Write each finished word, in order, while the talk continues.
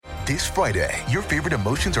This Friday, your favorite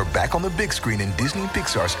emotions are back on the big screen in Disney and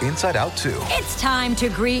Pixar's Inside Out 2. It's time to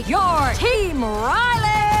greet your Team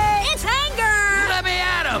Riley. It's anger. Let me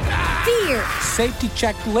at him. Fear. Safety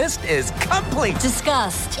checklist is complete.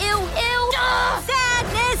 Disgust. Ew.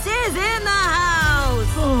 Sadness is in the house.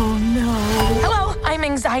 Oh, no. Hello, I'm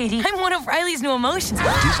anxiety. I'm one of Riley's new emotions.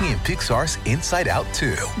 Disney and Pixar's Inside Out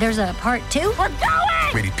 2. There's a part 2? We're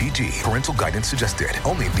going! Rated PG. Parental guidance suggested.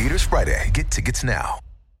 Only in theaters Friday. Get tickets now.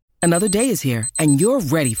 Another day is here, and you're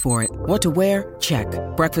ready for it. What to wear? Check.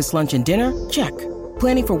 Breakfast, lunch, and dinner? Check.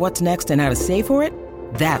 Planning for what's next and how to save for it?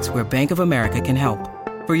 That's where Bank of America can help.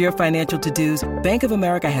 For your financial to-dos, Bank of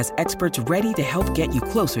America has experts ready to help get you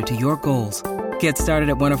closer to your goals. Get started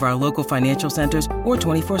at one of our local financial centers or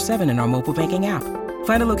 24/7 in our mobile banking app.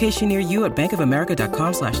 Find a location near you at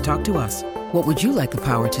bankofamerica.com/talktous. What would you like the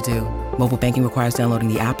power to do? Mobile banking requires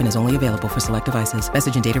downloading the app and is only available for select devices.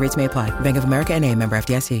 Message and data rates may apply. Bank of America N.A., member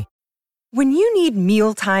FDIC. When you need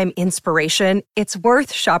mealtime inspiration, it's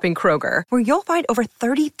worth shopping Kroger, where you'll find over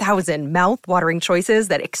 30,000 mouth-watering choices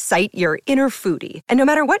that excite your inner foodie. And no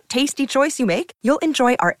matter what tasty choice you make, you'll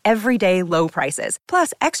enjoy our everyday low prices,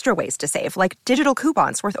 plus extra ways to save, like digital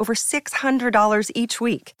coupons worth over $600 each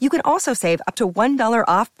week. You can also save up to $1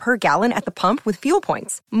 off per gallon at the pump with fuel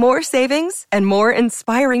points. More savings and more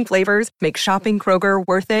inspiring flavors make shopping Kroger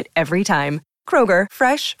worth it every time. Kroger,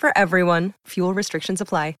 fresh for everyone. Fuel restrictions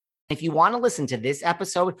apply. If you want to listen to this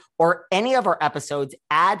episode or any of our episodes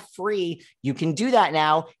ad-free, you can do that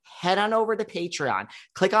now. Head on over to Patreon.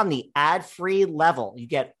 Click on the ad-free level. You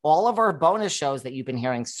get all of our bonus shows that you've been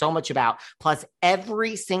hearing so much about. Plus,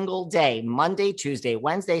 every single day, Monday, Tuesday,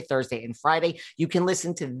 Wednesday, Thursday, and Friday, you can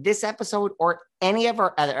listen to this episode or any of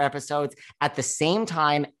our other episodes at the same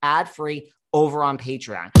time, ad-free, over on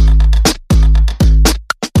Patreon.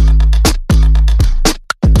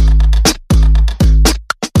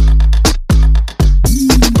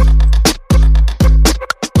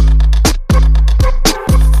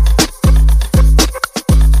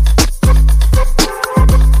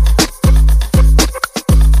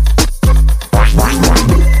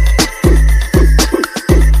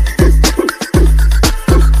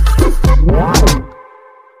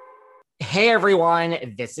 Hey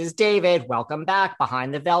everyone, this is David. Welcome back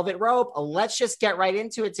behind the velvet rope. Let's just get right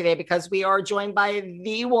into it today because we are joined by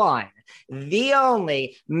the one, the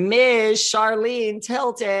only Ms. Charlene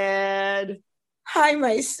Tilton. Hi,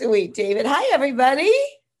 my sweet David. Hi, everybody.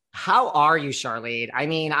 How are you, Charlene? I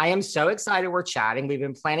mean, I am so excited we're chatting. We've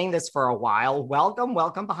been planning this for a while.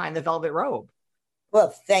 Welcome behind the velvet rope.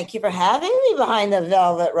 Well, thank you for having me behind the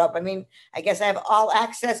velvet rope. I mean, I guess I have all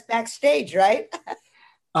access backstage, right?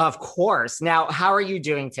 Of course. Now, how are you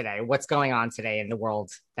doing today? What's going on today in the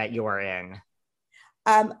world that you are in?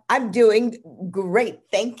 I'm doing great.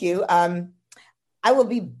 Thank you. I will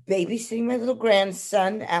be babysitting my little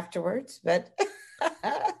grandson afterwards, but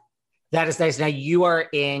that is nice. Now you're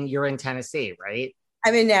in Tennessee, right?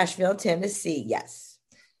 I'm in Nashville, Tennessee. Yes.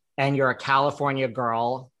 And you're a California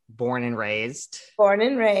girl, born and raised,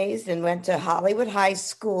 and went to Hollywood High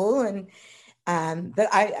School. And but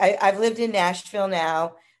I've lived in Nashville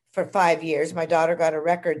now for 5 years. My daughter got a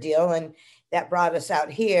record deal and that brought us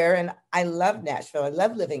out here. And I love Nashville. I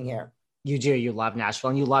love living here. You do. You love Nashville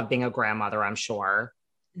and you love being a grandmother, I'm sure.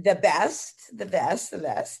 The best.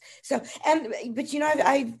 So, but you know,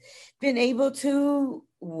 I've been able to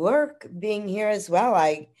work being here as well.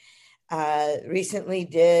 I recently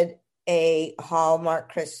did a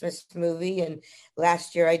Hallmark Christmas movie. And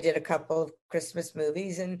last year I did a couple of Christmas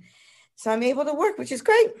movies. And so I'm able to work, which is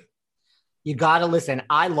great. You got to listen.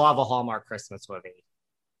 I love a Hallmark Christmas movie.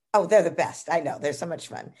 Oh, they're the best. I know. They're so much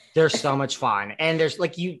fun. They're so much fun. And there's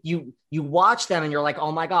like, you watch them and you're like,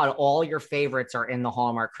 oh my God, all your favorites are in the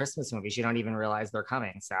Hallmark Christmas movies. You don't even realize they're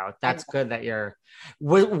coming. So that's good that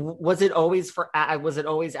was it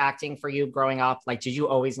always acting for you growing up? Like, did you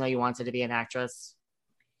always know you wanted to be an actress?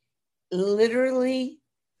 Literally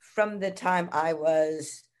from the time I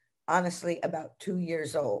was honestly about 2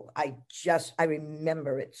 years old. I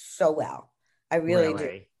remember it so well. I really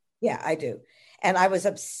do. Yeah, I do. And I was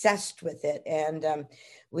obsessed with it. And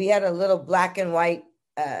we had a little black and white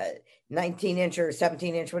 19-inch or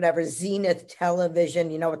 17-inch, whatever, Zenith television,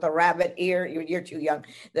 you know, with the rabbit ear. You're too young.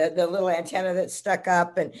 The little antenna that stuck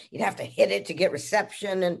up, and you'd have to hit it to get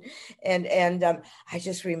reception. And I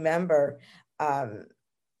just remember.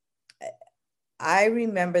 I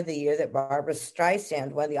remember the year that Barbra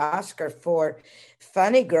Streisand won the Oscar for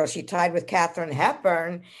Funny Girl. She tied with Katharine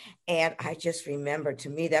Hepburn. And I just remember, to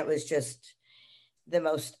me, that was just the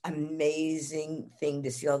most amazing thing to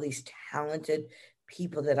see all these talented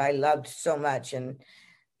people that I loved so much. And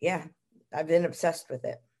yeah, I've been obsessed with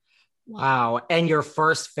it. Wow. And your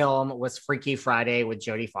first film was Freaky Friday with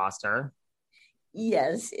Jodie Foster.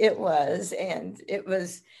 Yes, it was. And I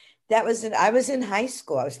was in high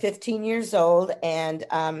school. I was 15 years old. And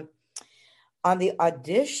on the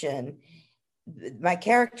audition, my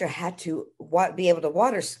character had to be able to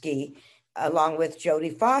water ski along with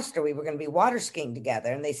Jodie Foster. We were going to be water skiing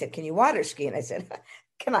together. And they said, can you water ski? And I said,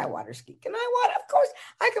 can I water ski? Can I water? Of course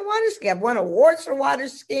I can water ski. I've won awards for water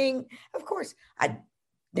skiing. Of course. I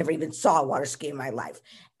never even saw water ski in my life.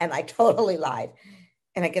 And I totally lied.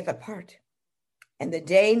 And I get the part. And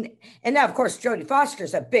now, of course, Jodie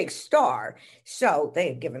Foster's a big star. So they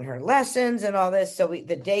had given her lessons and all this. So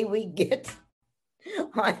the day we get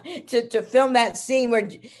on to film that scene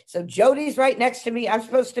so Jodie's right next to me. I'm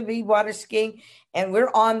supposed to be water skiing. And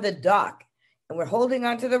we're on the dock. And we're holding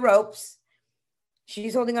onto the ropes.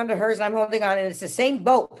 She's holding onto hers and I'm holding on. And it's the same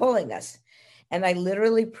boat pulling us. And I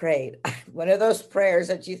literally prayed one of those prayers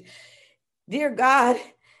that dear God,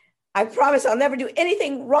 I promise I'll never do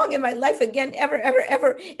anything wrong in my life again, ever, ever,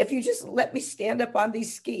 ever, if you just let me stand up on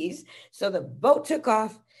these skis. So the boat took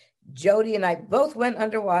off. Jodie and I both went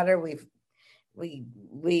underwater. All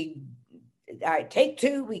right, take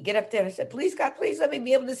two. We get up there and I said, please, God, please let me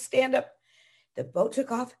be able to stand up. The boat took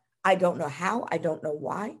off. I don't know how. I don't know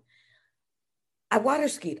why. I water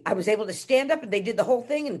skied. I was able to stand up and they did the whole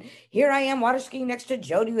thing. And here I am water skiing next to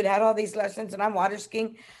Jodie, who had all these lessons, and I'm water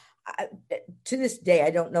skiing. To this day,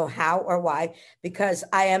 I don't know how or why, because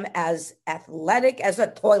I am as athletic as a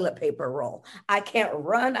toilet paper roll. I can't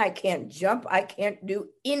run. I can't jump. I can't do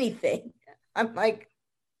anything. I'm like.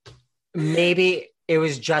 Maybe it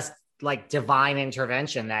was just like divine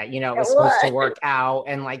intervention that, it was supposed to work out,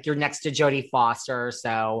 and like you're next to Jodie Foster.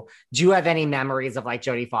 So do you have any memories of like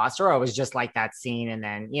Jodie Foster, or it was just like that scene? And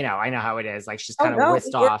then, I know how it is. Like she's kind of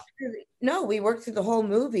whisked off. We worked through the whole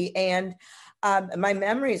movie, and my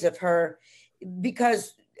memories of her,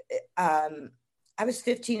 because I was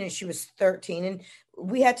 15 and she was 13 and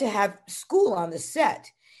we had to have school on the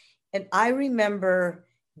set. And I remember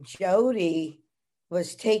Jodie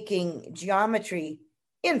was taking geometry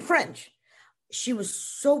in French. She was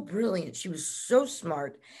so brilliant. She was so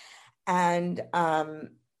smart. And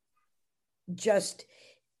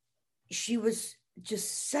she was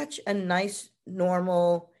just such a nice,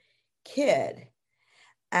 normal kid.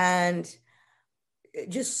 And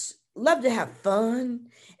just loved to have fun.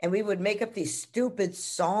 And we would make up these stupid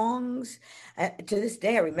songs. To this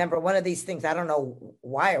day, I remember one of these things. I don't know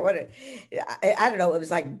why or what. I don't know. It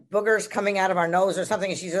was like boogers coming out of our nose or something.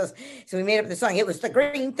 And she says, so we made up the song. It was the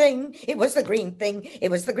green thing. It was the green thing. It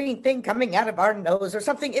was the green thing coming out of our nose or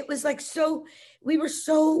something. It was like we were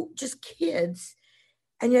so just kids.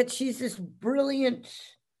 And yet she's this brilliant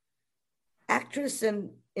actress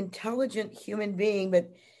and intelligent human being.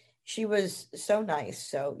 But she was so nice.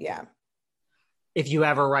 So, yeah. Do you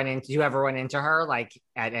ever run into her like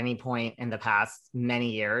at any point in the past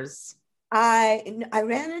many years? I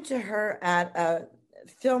ran into her at a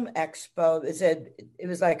film expo. It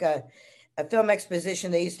was like a film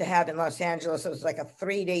exposition they used to have in Los Angeles. It was like a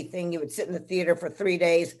 3-day thing. You would sit in the theater for 3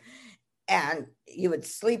 days and you would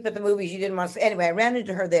sleep at the movies you didn't want to. Anyway, I ran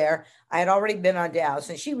into her there. I had already been on Dallas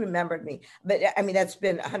and she remembered me. But I mean, that's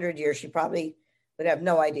been 100 years. She probably would have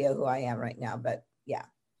no idea who I am right now. But yeah,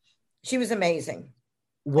 she was amazing.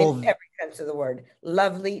 In every sense of the word.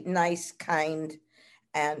 Lovely, nice, kind.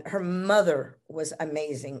 And her mother was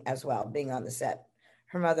amazing as well, being on the set.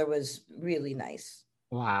 Her mother was really nice.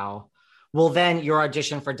 Wow. Well, then your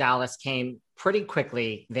audition for Dallas came pretty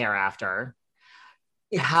quickly thereafter.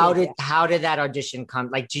 How did that audition come?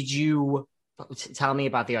 Like, did you tell me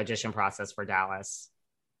about the audition process for Dallas?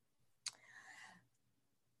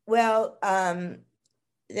 Well,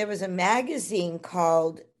 there was a magazine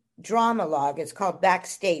called Dramalog. It's called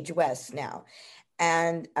Backstage West now.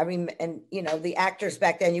 And the actors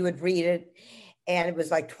back then, you would read it and it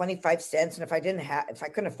was like 25 cents. And if I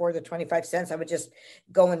couldn't afford the 25 cents, I would just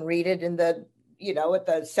go and read it in the, at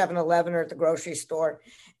the 7-Eleven or at the grocery store.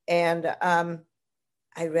 And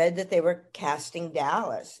I read that they were casting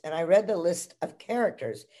Dallas, and I read the list of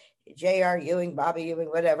characters, J.R. Ewing, Bobby Ewing,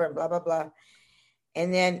 whatever, and blah, blah, blah.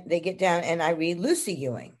 And then they get down and I read Lucy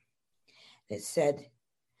Ewing. It said,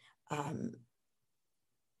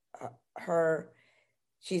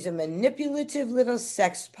 she's a manipulative little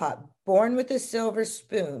sex pot born with a silver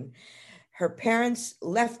spoon. Her parents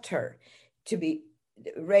left her to be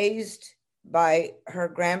raised by her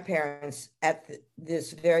grandparents at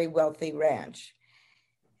this very wealthy ranch.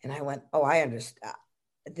 And I went, oh, I understand.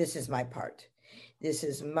 This is my part. This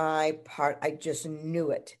is my part. I just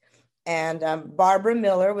knew it. And Barbara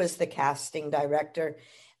Miller was the casting director.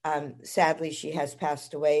 Sadly, she has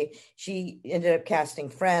passed away. She ended up casting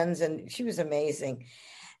Friends, and she was amazing.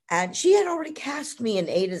 And she had already cast me in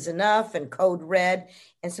 8 is Enough and Code Red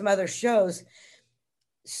and some other shows.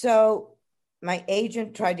 So my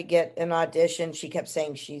agent tried to get an audition. She kept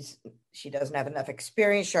saying she doesn't have enough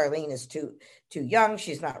experience. Charlene is too young.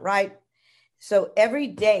 She's not right. So every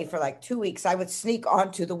day for like 2 weeks, I would sneak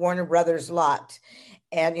onto the Warner Brothers lot.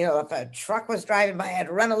 And, if a truck was driving by, I'd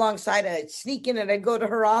run alongside and I'd sneak in and I'd go to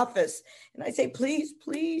her office. And I'd say, please,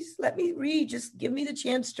 let me read. Just give me the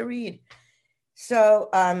chance to read. So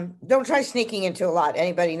don't try sneaking into a lot.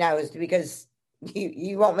 Anybody knows, because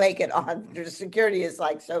you won't make it on. The security is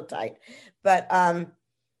like so tight. But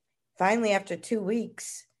finally, after 2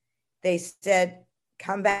 weeks, they said,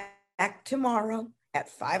 come back tomorrow at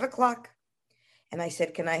 5:00. And I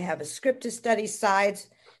said, can I have a script to study sides?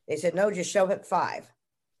 They said, no, just show up at 5.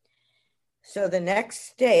 So the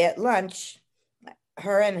next day at lunch,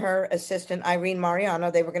 her and her assistant, Irene Mariano,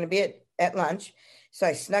 they were going to be at lunch. So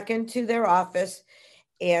I snuck into their office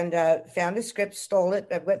and found a script, stole it.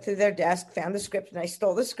 I went through their desk, found the script, and I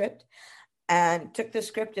stole the script and took the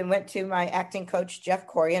script and went to my acting coach, Jeff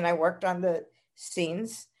Corey, and I worked on the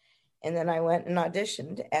scenes. And then I went and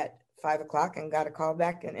auditioned at 5:00 and got a call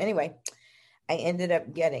back. And anyway, I ended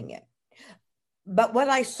up getting it. But what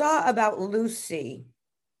I saw about Lucy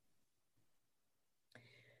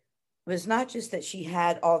was not just that she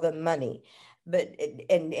had all the money, but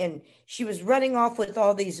and she was running off with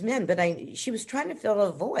all these men, but she was trying to fill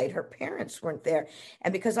a void. Her parents weren't there.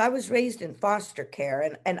 And because I was raised in foster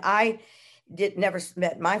care and I never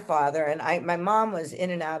met my father, and my mom was in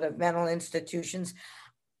and out of mental institutions,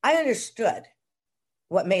 I understood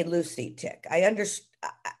what made Lucy tick.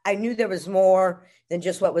 I knew there was more than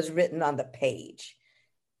just what was written on the page.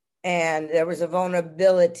 And there was a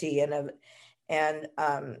vulnerability and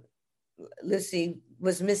Lucy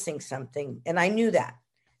was missing something. And I knew that.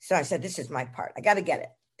 So I said, this is my part. I got to get it.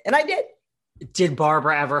 And I did. Did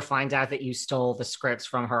Barbara ever find out that you stole the scripts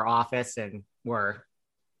from her office and were?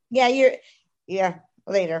 Yeah,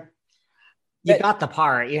 later. You got the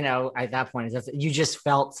part, at that point, you just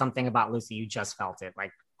felt something about Lucy. You just felt it.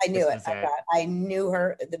 Like, I knew it. I knew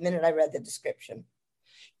her the minute I read the description.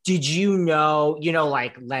 Did you know,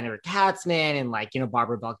 like Leonard Katzman and like,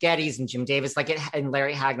 Barbara Bel Geddes and Jim Davis, and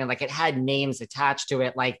Larry Hagman, like it had names attached to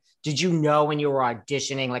it. Like, did you know when you were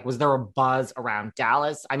auditioning, like, was there a buzz around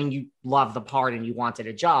Dallas? I mean, you loved the part and you wanted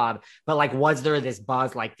a job, but like, was there this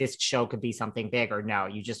buzz, like this show could be something big, or no,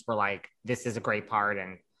 you just were like, this is a great part?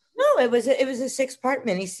 And no, it was a 6-part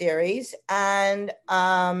miniseries. And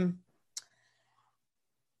I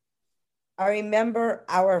remember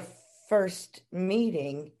our first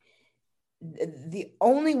meeting. The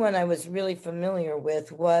only one I was really familiar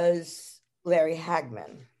with was Larry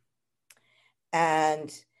Hagman.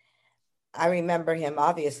 And I remember him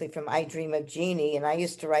obviously from I Dream of Jeannie. And I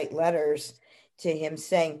used to write letters to him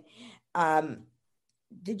saying,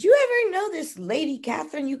 did you ever know this lady,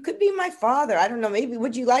 Catherine? You could be my father. I don't know. Maybe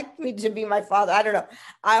would you like me to be my father? I don't know.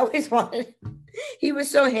 I always wanted, he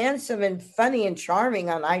was so handsome and funny and charming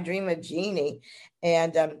on I Dream of Jeannie.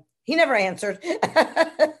 And he never answered.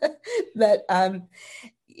 But, and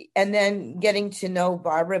then getting to know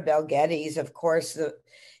Barbara Bel Geddes, of course,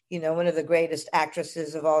 one of the greatest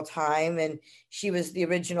actresses of all time. And she was the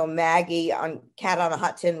original Maggie on Cat on a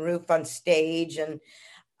Hot Tin Roof on stage. And,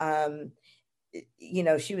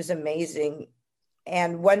 she was amazing.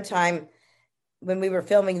 And one time when we were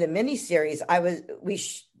filming the miniseries,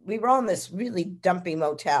 we were on this really dumpy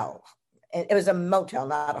motel. And it was a motel,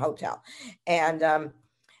 not a hotel. And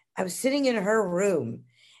I was sitting in her room,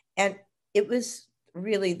 and it was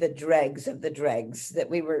really the dregs of the dregs that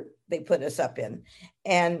they put us up in.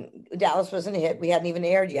 And Dallas wasn't a hit. We hadn't even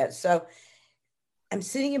aired yet. So I'm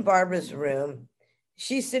sitting in Barbara's room.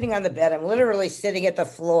 She's sitting on the bed. I'm literally sitting at the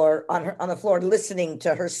floor on the floor, listening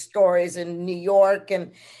to her stories in New York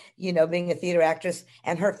and, being a theater actress.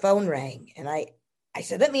 And her phone rang, and I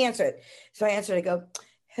said, let me answer it. So I answered. I go,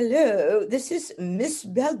 hello, this is Miss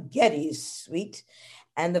Bel Geddes, sweet.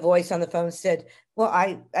 And the voice on the phone said, well,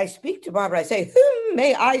 I speak to Barbara. I say, whom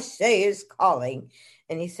may I say is calling?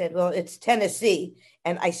 And he said, well, it's Tennessee.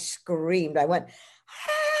 And I screamed. I went,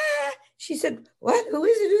 ah. She said, what? Who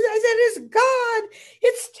is it? I said, it's God.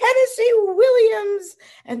 It's Tennessee Williams.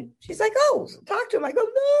 And she's like, oh, talk to him. I go,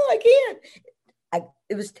 no, I can't.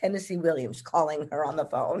 It was Tennessee Williams calling her on the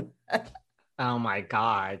phone. Oh my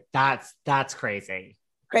God. That's crazy.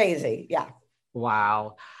 Crazy. Yeah.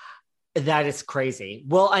 Wow. That is crazy.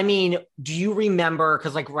 Well, I mean, do you remember,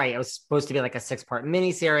 because it was supposed to be like a 6-part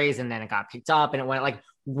miniseries, and then it got picked up and it went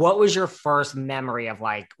what was your first memory of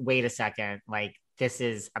wait a second, this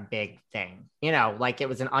is a big thing, you know, like it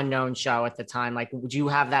was an unknown show at the time. Like, would you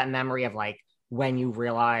have that memory of like when you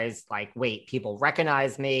realized like, wait, people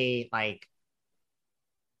recognize me, like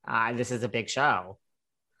this is a big show?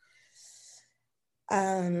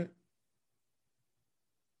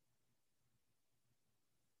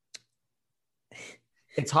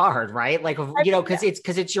 It's hard, right? Like, you know, because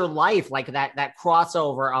it's your life, like that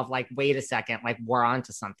crossover of like, wait a second, like we're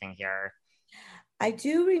onto something here. I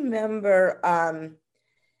do remember,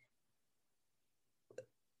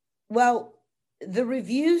 well, the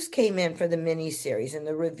reviews came in for the miniseries, and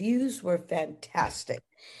the reviews were fantastic.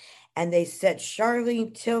 And they said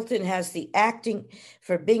Charlene Tilton has the acting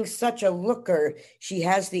for being such a looker. She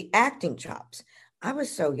has the acting chops. I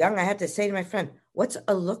was so young, I had to say to my friend, what's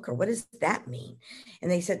a looker? What does that mean?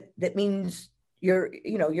 And they said, that means you're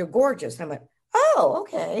gorgeous. And I went, oh,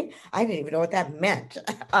 okay. I didn't even know what that meant.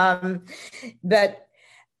 But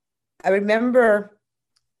I remember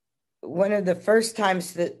one of the first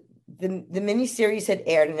times that the miniseries had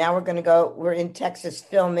aired, and now we're in Texas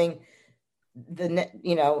filming the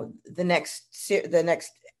next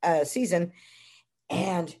season.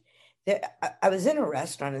 And I was in a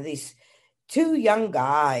restaurant, and these two young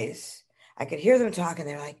guys, I could hear them talking.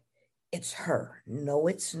 They're like, it's her. No,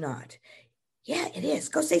 it's not. Yeah, it is.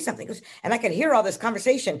 Go say something. And I could hear all this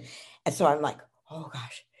conversation. And so I'm like, oh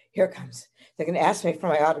gosh, here it comes. They're going to ask me for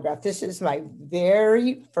my autograph. This is my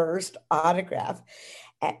very first autograph.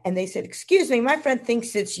 And they said, excuse me, my friend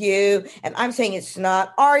thinks it's you. And I'm saying it's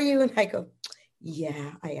not. Are you? And I go,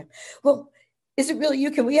 yeah, I am. Well, is it really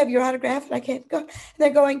you? Can we have your autograph? And I can't go. And they're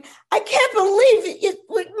going, I can't believe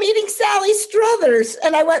we're meeting Sally Struthers.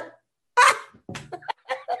 And I went, ah.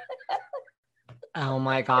 Oh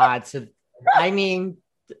my God. So, I mean,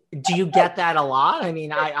 do you get that a lot? I mean,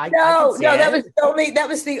 no, that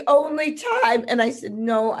was the only time. And I said,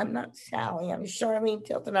 no, I'm not Sally. I'm Charlene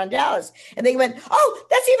Tilton on Dallas. And they went, oh,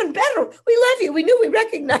 that's even better. We love you. We knew we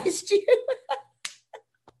recognized you.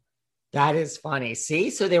 That is funny. See,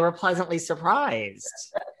 so they were pleasantly surprised.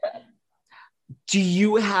 Do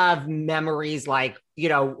you have memories like, you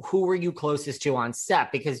know, who were you closest to on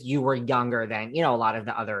set? Because you were younger than, you know, a lot of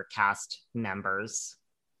the other cast members.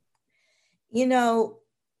 You know,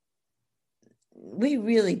 we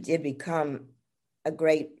really did become a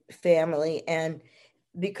great family. And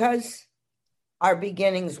because our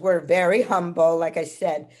beginnings were very humble, like I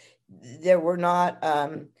said, there were not,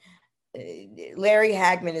 Larry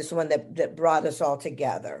Hagman is the one that brought us all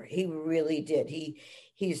together. He really did.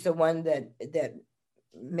 He's the one that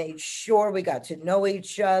made sure we got to know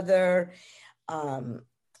each other.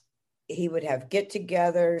 He would have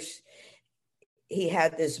get-togethers. He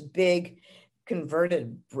had this big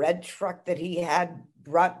converted bread truck that he had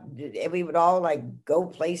brought. We would all like go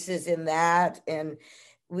places in that, and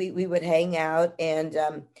we would hang out. And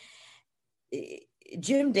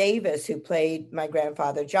Jim Davis, who played my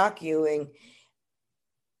grandfather, Jock Ewing,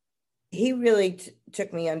 he really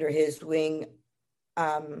took me under his wing.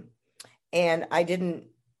 And I didn't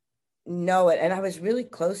know it. And I was really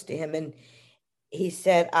close to him. And he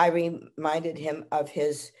said, I reminded him of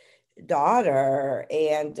his daughter.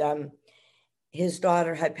 And his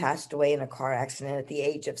daughter had passed away in a car accident at the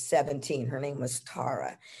age of 17. Her name was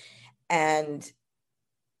Tara. And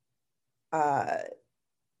there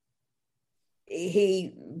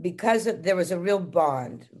was a real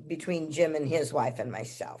bond between Jim and his wife and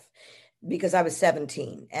myself, because I was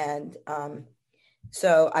 17. And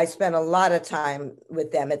so I spent a lot of time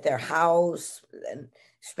with them at their house and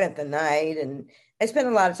spent the night. And I spent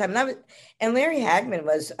a lot of time. And Larry Hagman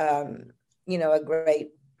was, a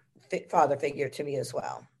great father figure to me as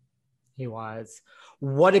well. He was.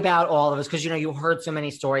 What about all of us? Because, you heard so many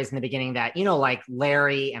stories in the beginning that, like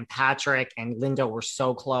Larry and Patrick and Linda were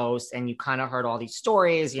so close, and you kind of heard all these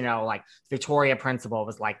stories, like Victoria Principal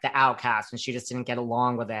was like the outcast and she just didn't get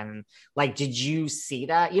along with him. Like, did you see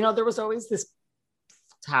that? There was always this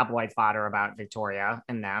tabloid fodder about Victoria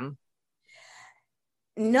and them.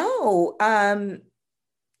 No.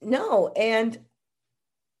 And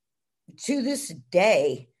to this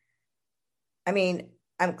day, I mean,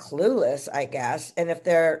 I'm clueless, I guess. And if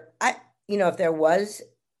there was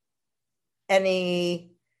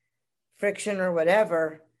any friction or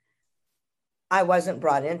whatever, I wasn't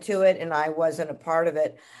brought into it and I wasn't a part of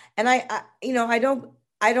it. And I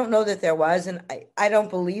don't know that there was, and I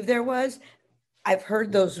don't believe there was. I've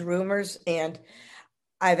heard those rumors and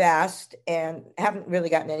I've asked and haven't really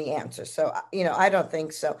gotten any answers. So, I don't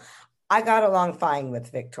think so. I got along fine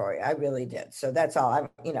with Victoria. I really did. So that's all.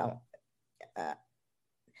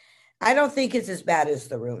 I don't think it's as bad as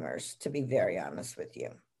the rumors, to be very honest with you.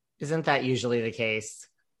 Isn't that usually the case?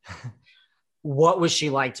 What was she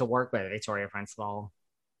like to work with, Victoria Principal?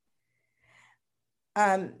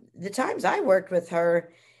 The times I worked with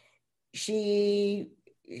her, she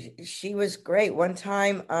was great. One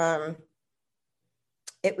time,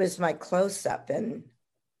 it was my close-up, and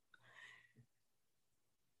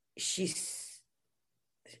I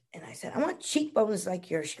said, I want cheekbones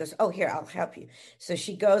like yours. She goes, oh, here, I'll help you. So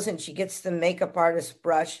she goes and she gets the makeup artist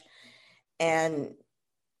brush, and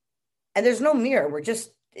there's no mirror.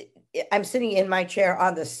 I'm sitting in my chair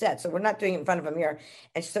on the set, so we're not doing it in front of a mirror.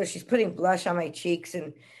 And so she's putting blush on my cheeks,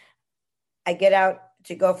 and I get out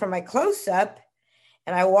to go for my close-up,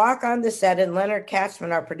 and I walk on the set, and Leonard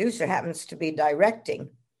Katzman, our producer, happens to be directing.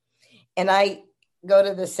 And I go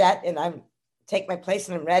to the set, and I take my place,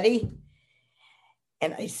 and I'm ready.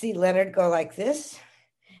 And I see Leonard go like this,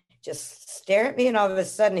 just stare at me, and all of a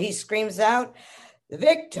sudden he screams out,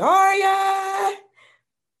 Victoria!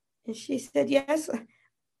 And she said, yes.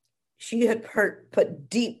 She had put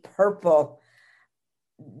deep purple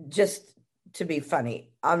just to be funny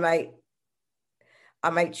on my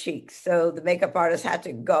cheeks. So the makeup artist had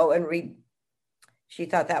to go and she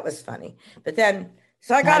thought that was funny. But then,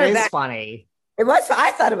 so I got her back. That is funny. It was,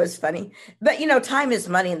 I thought it was funny. But, time is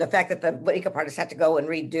money. And the fact that the makeup artist had to go and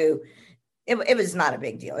redo, it was not a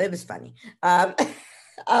big deal. It was funny.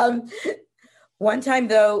 One time,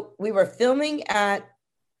 though, we were filming at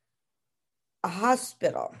a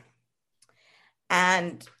hospital.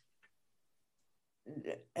 And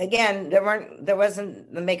again, there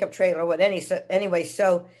wasn't the makeup trailer with anyway.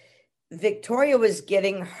 So Victoria was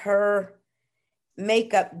getting her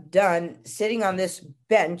makeup done sitting on this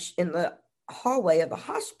bench in the hallway of the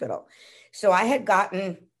hospital. So I had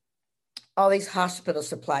gotten all these hospital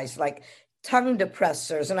supplies like tongue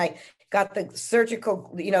depressors, and I got the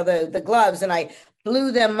surgical, the gloves, and I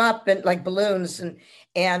blew them up and like balloons, and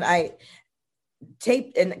I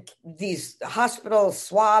taped in these hospital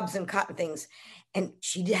swabs and cotton things. And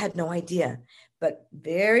she had no idea, but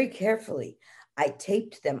very carefully, I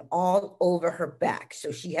taped them all over her back.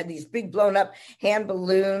 So she had these big blown up hand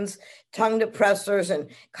balloons, tongue depressors, and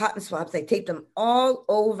cotton swabs. I taped them all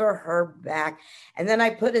over her back. And then I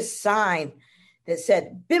put a sign that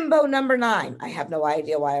said Bimbo number 9. I have no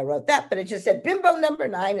idea why I wrote that, but it just said Bimbo number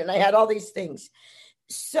 9. And I had all these things.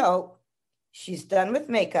 So she's done with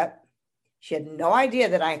makeup. She had no idea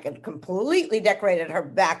that I had completely decorated her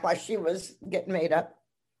back while she was getting made up.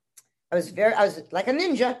 I was like a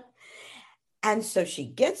ninja. And so she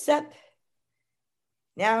gets up.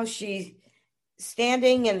 Now she's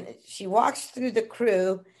standing and she walks through the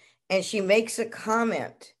crew and she makes a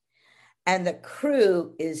comment. And the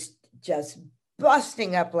crew is just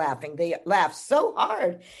busting up laughing. They laugh so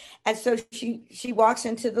hard. And so she walks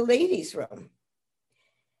into the ladies' room.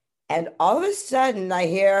 And all of a sudden I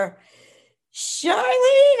hear,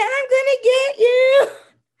 Charlene, I'm gonna get you.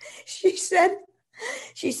 She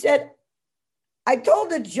said, I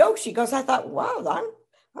told a joke. She goes, I thought, wow,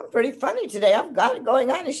 I'm pretty funny today. I've got it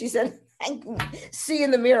going on. And she said, I can see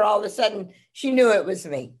in the mirror all of a sudden. She knew it was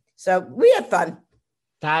me. So we had fun.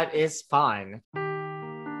 That is fun.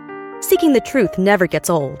 Seeking the truth never gets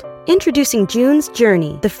old. Introducing June's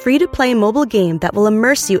Journey, the free-to-play mobile game that will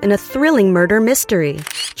immerse you in a thrilling murder mystery.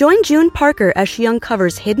 Join June Parker as she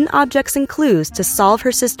uncovers hidden objects and clues to solve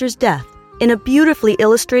her sister's death in a beautifully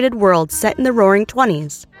illustrated world set in the Roaring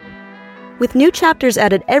 '20s. With new chapters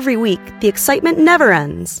added every week, the excitement never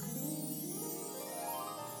ends.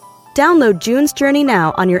 Download June's Journey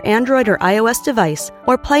now on your Android or iOS device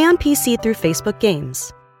or play on PC through Facebook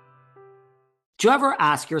Games. Do you ever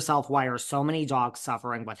ask yourself why are so many dogs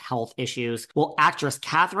suffering with health issues? Well, actress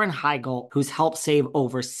Katherine Heigl, who's helped save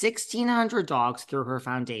over 1,600 dogs through her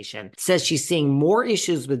foundation, says she's seeing more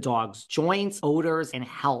issues with dogs' joints, odors, and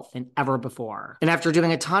health than ever before. And after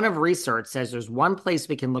doing a ton of research, says there's one place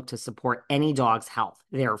we can look to support any dog's health,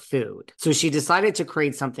 their food. So she decided to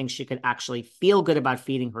create something she could actually feel good about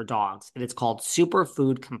feeding her dogs, and it's called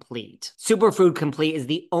Superfood Complete. Superfood Complete is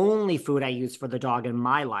the only food I use for the dog in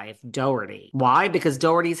my life, Doherty. Why? Because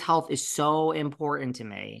Doherty's health is so important to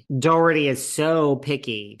me. Doherty is so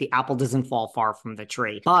picky. The apple doesn't fall far from the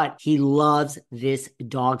tree, but he loves this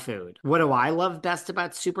dog food. What do I love best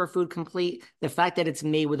about Superfood Complete? The fact that it's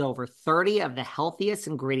made with over 30 of the healthiest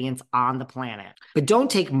ingredients on the planet. But don't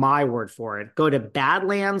take my word for it. Go to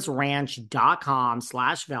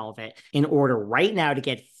badlandsranch.com/velvet and order right now to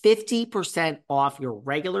get 50% off your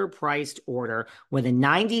regular priced order with a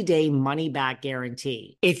 90-day money-back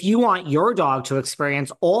guarantee. If you want your dog dog to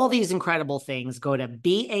experience all these incredible things, go to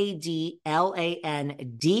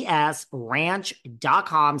BADLANDS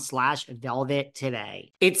ranch.com/velvet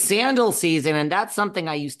today. It's sandal season, and that's something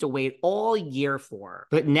I used to wait all year for.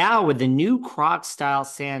 But now with the new Crocs style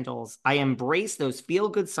sandals, I embrace those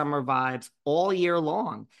feel-good summer vibes all year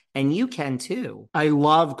long. And you can too. I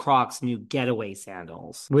love Crocs' new Getaway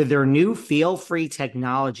sandals. With their new feel-free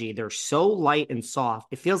technology, they're so light and soft,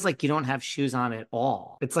 it feels like you don't have shoes on at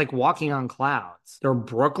all. It's like walking on clouds. They're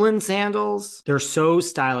Brooklyn sandals. They're so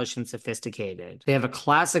stylish and sophisticated. They have a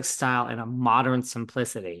classic style and a modern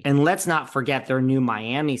simplicity. And let's not forget their new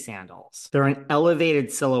Miami sandals. They're an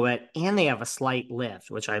elevated silhouette and they have a slight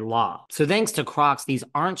lift, which I love. So thanks to Crocs, these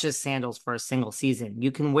aren't just sandals for a single season.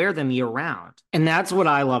 You can wear them year-round. And that's what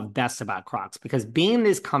I love best about Crocs, because being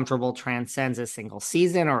this comfortable transcends a single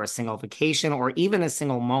season or a single vacation or even a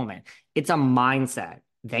single moment. It's a mindset.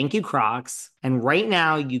 Thank you, Crocs. And right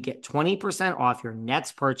now you get 20% off your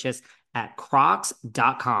next purchase at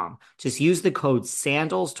crocs.com. Just use the code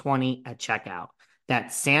SANDALS20 at checkout.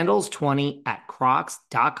 That's SANDALS20 at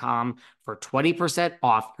crocs.com for 20%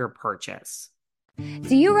 off your purchase.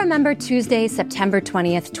 Do you remember Tuesday, September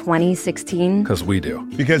 20th, 2016? Because we do.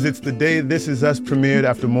 Because it's the day This Is Us premiered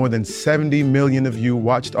after more than 70 million of you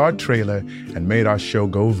watched our trailer and made our show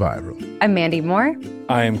go viral. I'm Mandy Moore.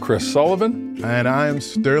 I am Chris Sullivan. And I am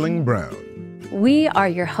Sterling Brown. We are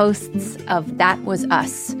your hosts of That Was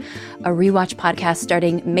Us, a rewatch podcast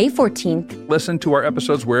starting May 14th. Listen to our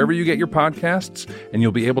episodes wherever you get your podcasts, and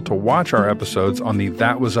you'll be able to watch our episodes on the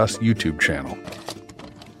That Was Us YouTube channel.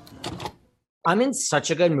 I'm in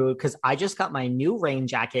such a good mood because I just got my new rain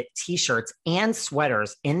jacket, t-shirts, and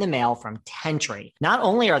sweaters in the mail from Tentry. Not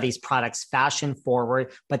only are these products fashion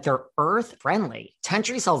forward, but they're earth friendly.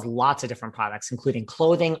 Tentry sells lots of different products, including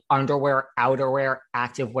clothing, underwear, outerwear,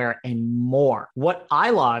 activewear, and more. What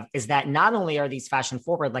I love is that not only are these fashion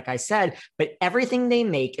forward, like I said, but everything they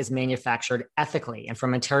make is manufactured ethically and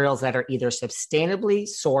from materials that are either sustainably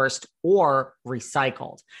sourced or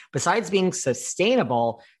recycled. Besides being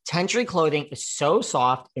sustainable, Tentry clothing is so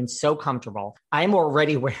soft and so comfortable. I'm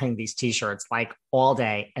already wearing these t-shirts like all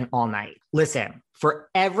day and all night. Listen, for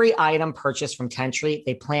every item purchased from Tentry,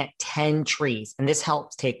 they plant 10 trees, and this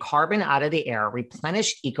helps take carbon out of the air,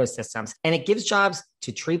 replenish ecosystems, and it gives jobs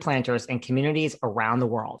to tree planters and communities around the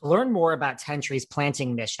world. To learn more about Tentry's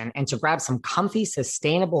planting mission and to grab some comfy,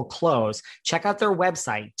 sustainable clothes, check out their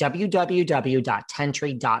website,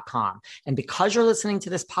 www.tentry.com. And because you're listening to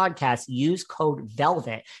this podcast, use code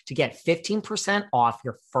VELVET to get 15% off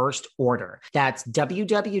your first order. That's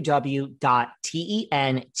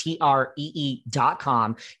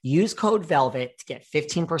www.tentree.com. Use code VELVET to get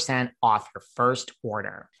 15% off your first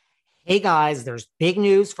order. Hey guys, there's big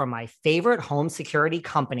news from my favorite home security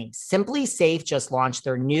company. Simply Safe just launched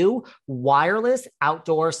their new wireless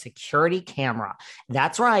outdoor security camera.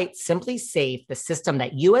 That's right, Simply Safe, the system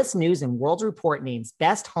that U.S. News and World Report names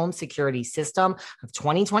Best Home Security System of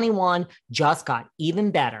 2021, just got even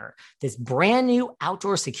better. This brand new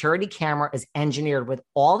outdoor security camera is engineered with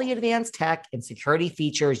all the advanced tech and security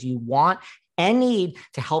features you want and need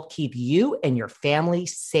to help keep you and your family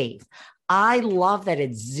safe. I love that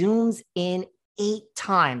it zooms in 8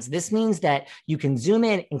 times. This means that you can zoom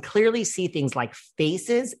in and clearly see things like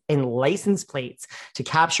faces and license plates to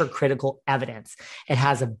capture critical evidence. It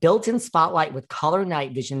has a built-in spotlight with color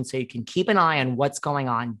night vision so you can keep an eye on what's going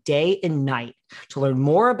on day and night. To learn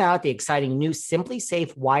more about the exciting new Simply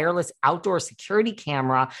Safe wireless outdoor security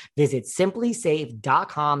camera, visit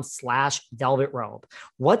simplysafe.com/velvetrobe.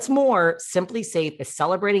 What's more, Simply Safe is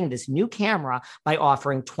celebrating this new camera by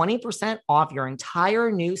offering 20% off your entire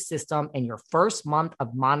new system and your first month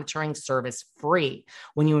of monitoring service free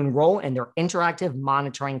when you enroll in their interactive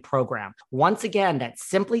monitoring program. Once again, that's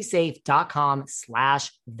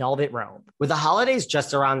simplysafe.com/velvetrobe. With the holidays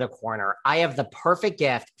just around the corner, I have the perfect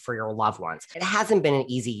gift for your loved ones. It hasn't been an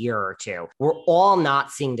easy year or two. We're all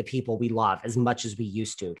not seeing the people we love as much as we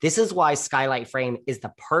used to. This is why Skylight Frame is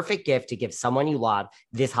the perfect gift to give someone you love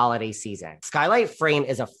this holiday season. Skylight Frame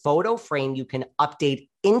is a photo frame you can update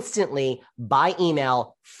instantly by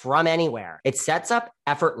email from anywhere. It sets up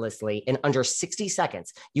effortlessly in under 60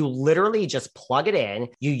 seconds. You literally just plug it in,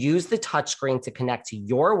 you use the touchscreen to connect to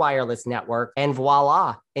your wireless network, and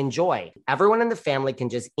voila, enjoy. Everyone in the family can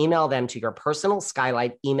just email them to your personal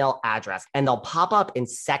Skylight email address, and they'll pop up in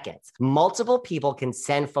seconds. Multiple people can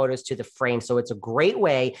send photos to the frame, so it's a great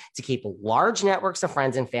way to keep large networks of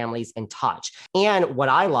friends and families in touch. And what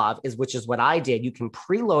I love is, which is what I did, you can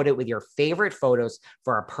preload it with your favorite photos for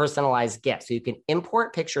for a personalized gift. So you can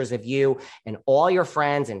import pictures of you and all your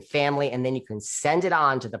friends and family, and then you can send it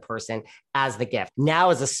on to the person as the gift. Now,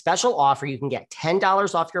 as a special offer, you can get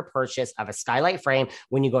 $10 off your purchase of a skylight frame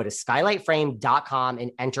when you go to skylightframe.com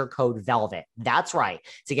and enter code VELVET. That's right.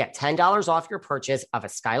 To get $10 off your purchase of a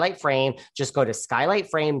skylight frame, just go to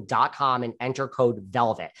skylightframe.com and enter code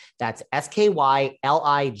VELVET. That's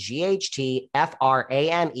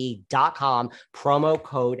SKYLIGHTFRAME.com, promo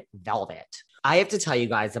code VELVET. I have to tell you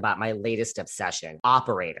guys about my latest obsession,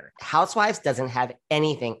 Operator. Housewives doesn't have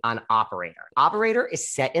anything on Operator. Operator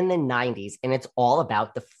is set in the 90s, and it's all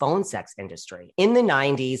about the phone sex industry. In the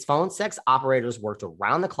 90s, phone sex operators worked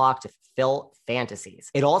around the clock to fulfill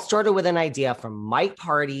fantasies. It all started with an idea from Mike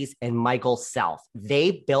Pardes and Michael Self.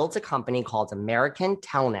 They built a company called American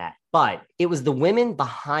Telnet. But it was the women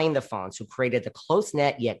behind the phones who created the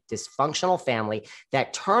close-knit yet dysfunctional family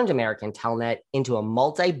that turned American Telnet into a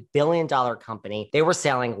multi-billion-dollar company. They were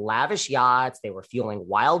selling lavish yachts. They were fueling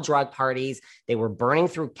wild drug parties. They were burning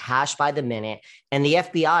through cash by the minute. And the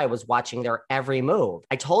FBI was watching their every move.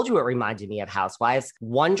 I told you it reminded me of Housewives.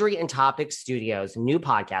 Wondery and Topic Studios' new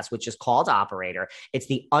podcast, which is called Operator. It's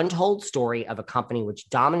the untold story of a company which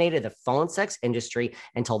dominated the phone sex industry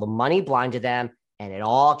until the money blinded them, and it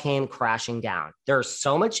all came crashing down. There's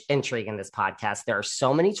so much intrigue in this podcast. There are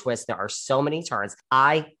so many twists. There are so many turns.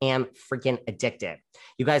 I am freaking addicted.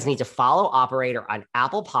 You guys need to follow Operator on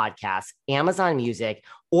Apple Podcasts, Amazon Music,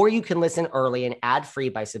 or you can listen early and ad-free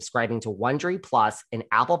by subscribing to Wondery Plus in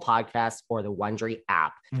Apple Podcasts or the Wondery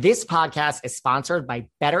app. This podcast is sponsored by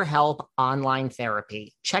BetterHelp Online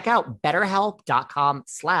Therapy. Check out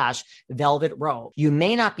BetterHelp.com/velvetrope. You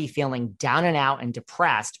may not be feeling down and out and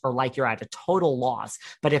depressed or like you're at a total loss,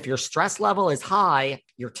 but if your stress level is high,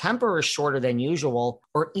 your temper is shorter than usual,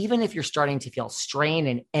 or even if you're starting to feel strain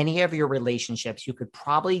in any of your relationships, you could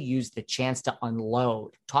probably use the chance to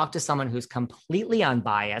unload. Talk to someone who's completely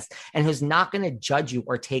unbiased and who's not going to judge you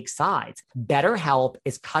or take sides. BetterHelp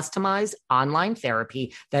is customized online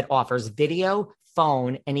therapy that offers video,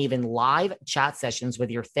 phone, and even live chat sessions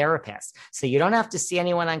with your therapist. So you don't have to see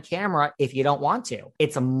anyone on camera if you don't want to.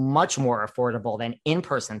 It's much more affordable than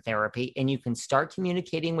in-person therapy, and you can start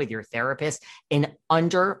communicating with your therapist in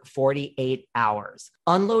under 48 hours.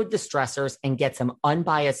 Unload the stressors and get some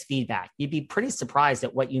unbiased feedback. You'd be pretty surprised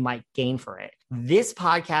at what you might gain for it. This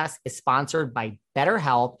podcast is sponsored by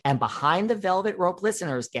BetterHelp, and Behind the Velvet Rope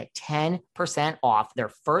listeners get 10% off their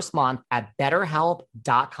first month at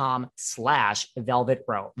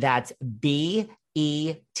betterhelp.com/velvetrope. That's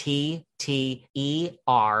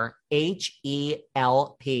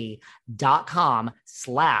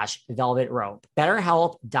BetterHelp.com/velvetrope.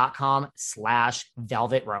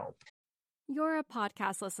 BetterHelp.com/velvetrope. You're a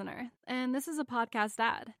podcast listener, and this is a podcast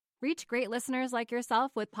ad. Reach great listeners like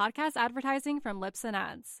yourself with podcast advertising from Libsyn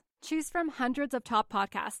Ads. Choose from hundreds of top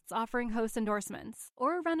podcasts offering host endorsements,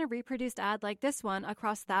 or run a reproduced ad like this one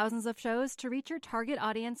across thousands of shows to reach your target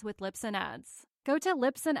audience with Libsyn Ads. Go to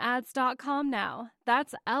libsynads.com now.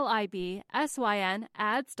 That's LIBSYN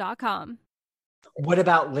ads.com. What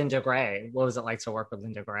about Linda Gray? What was it like to work with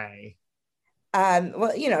Linda Gray?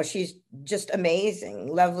 Well, you know, she's just amazing,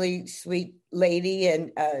 lovely, sweet lady,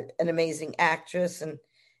 and an amazing actress, and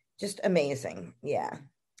just amazing. Yeah.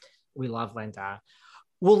 We love Linda.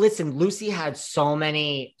 Well, listen, Lucy had so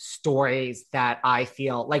many stories that I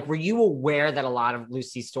feel like, were you aware that a lot of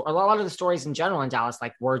Lucy's story, a lot of the stories in general in Dallas,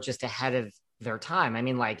 like, were just ahead of their time? I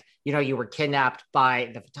mean, like, you know, you were kidnapped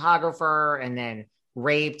by the photographer and then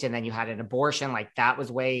raped, and then you had an abortion. Like, that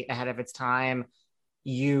was way ahead of its time.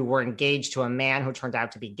 You were engaged to a man who turned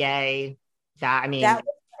out to be gay. That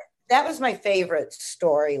was my favorite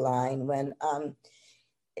storyline when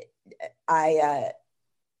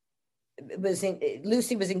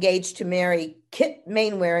Lucy was engaged to marry Kit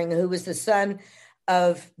Mainwaring, who was the son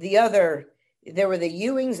of there were the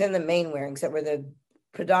Ewings and the Mainwarings that were the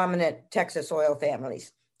predominant Texas oil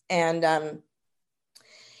families. And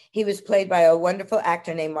he was played by a wonderful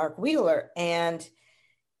actor named Mark Wheeler. And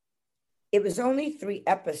it was only 3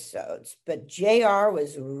 episodes, but JR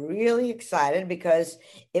was really excited because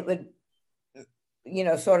it would, you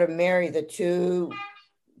know, sort of marry the two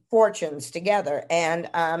fortunes together. And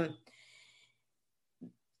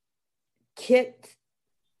Kit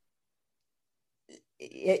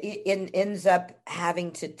ends up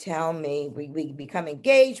having to tell me, we become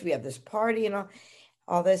engaged, we have this party and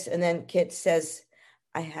all this. And then Kit says,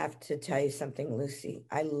 I have to tell you something, Lucy,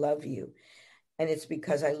 I love you. And it's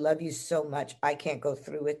because I love you so much, I can't go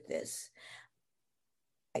through with this.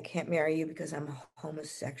 I can't marry you because I'm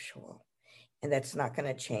homosexual, and that's not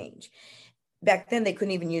going to change. Back then, they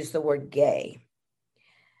couldn't even use the word gay.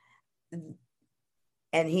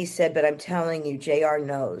 And he said, but I'm telling you, JR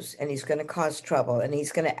knows, and he's going to cause trouble, and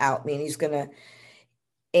he's going to out me, and he's going to.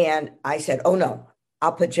 And I said, oh, no,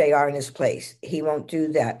 I'll put JR in his place. He won't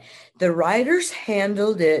do that. The writers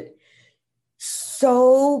handled it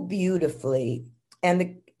so beautifully.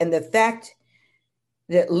 And the fact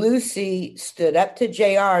that Lucy stood up to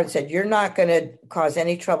JR and said, you're not going to cause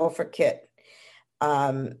any trouble for Kit.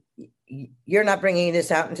 You're not bringing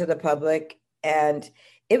this out into the public. And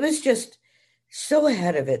it was just so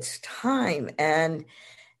ahead of its time and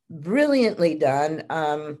brilliantly done.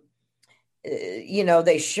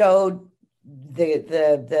 They showed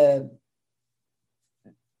the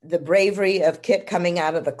bravery of Kit coming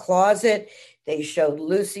out of the closet. They showed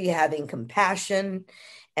Lucy having compassion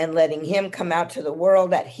and letting him come out to the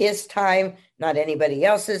world at his time, not anybody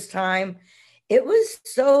else's time. It was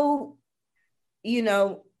so,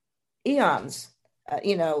 eons,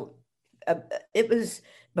 it was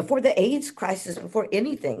before the AIDS crisis, before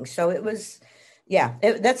anything. So it was,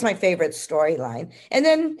 that's my favorite storyline. And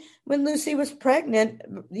then when Lucy was pregnant,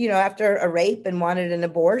 after a rape and wanted an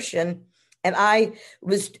abortion, and I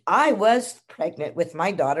was pregnant with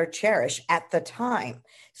my daughter, Cherish, at the time.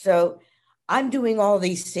 So I'm doing all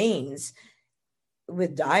these scenes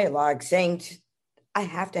with dialogue saying, I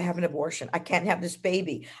have to have an abortion. I can't have this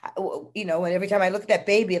baby. And every time I look at that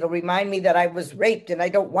baby, it'll remind me that I was raped and I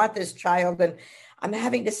don't want this child. And I'm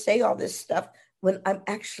having to say all this stuff when I'm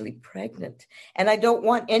actually pregnant. And I don't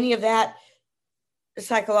want any of that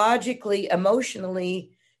psychologically,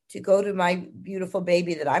 emotionally to go to my beautiful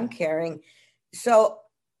baby that I'm carrying. So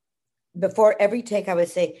before every take, I would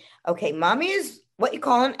say, okay, mommy is what you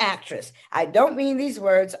call an actress. I don't mean these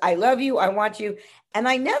words. I love you. I want you. And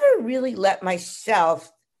I never really let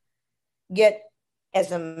myself get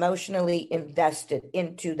as emotionally invested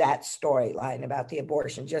into that storyline about the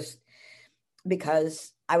abortion, just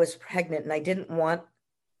because I was pregnant and I didn't want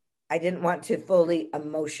to fully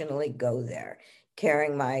emotionally go there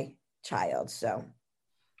carrying my child. So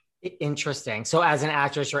interesting. So as an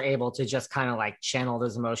actress, you're able to just kind of like channel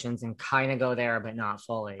those emotions and kind of go there, but not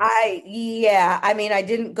fully. I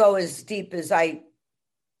didn't go as deep as I,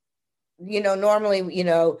 normally,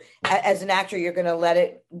 as an actor, you're going to let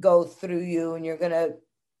it go through you and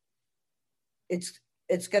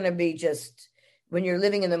it's going to be just, when you're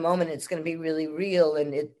living in the moment, it's going to be really real.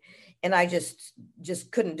 And I just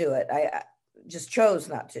couldn't do it. I just chose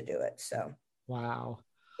not to do it. So. Wow.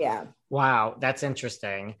 Yeah. Wow. That's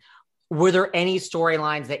interesting. Were there any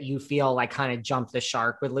storylines that you feel like kind of jumped the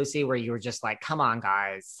shark with Lucy, where you were just like, come on,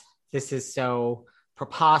 guys, this is so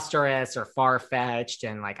preposterous or far-fetched,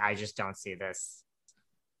 and like, I just don't see this?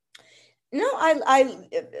 No,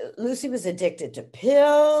 Lucy was addicted to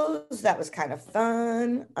pills. That was kind of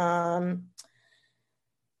fun.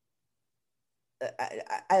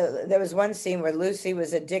 There was one scene where Lucy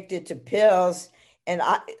was addicted to pills, and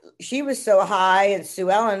she was so high, and Sue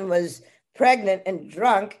Ellen was pregnant and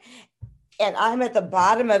drunk, and I'm at the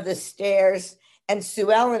bottom of the stairs, and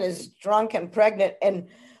Sue Ellen is drunk and pregnant and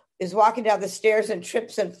is walking down the stairs and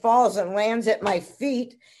trips and falls and lands at my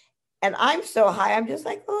feet. And I'm so high, I'm just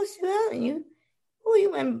like, oh, Sue Ellen, you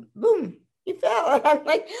went, boom, you fell. And I'm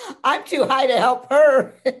like, I'm too high to help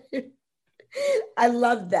her. I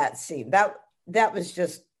loved that scene. That was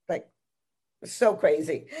just like so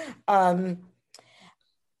crazy. As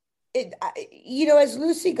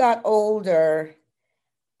Lucy got older,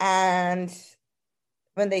 and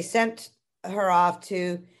when they sent her off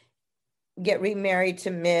to get remarried to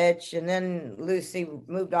Mitch, and then Lucy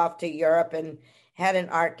moved off to Europe and had an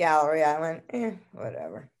art gallery, I went,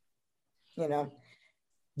 whatever,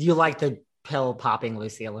 You like the pill popping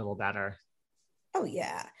Lucy a little better? Oh,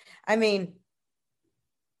 yeah. I mean,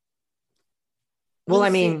 well,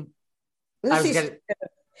 and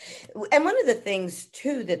one of the things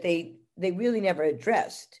too that they really never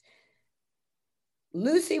addressed,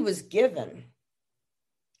 Lucy was given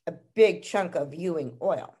a big chunk of Ewing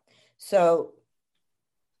oil. So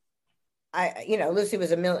Lucy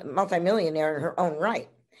was a multimillionaire in her own right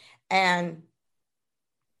and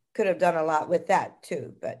could have done a lot with that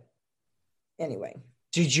too. But anyway.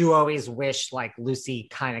 Did you always wish like Lucy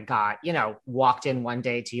kind of got, walked in one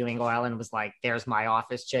day to Ewing Oil and was like, there's my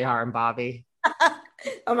office, JR and Bobby?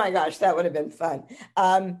 Oh my gosh, that would have been fun.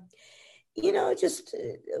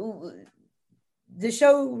 The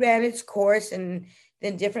show ran its course, and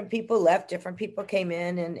then different people left, different people came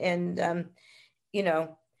in, and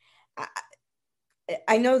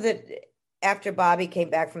I know that after Bobby came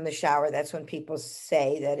back from the shower, that's when people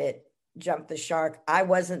say that it jumped the shark. I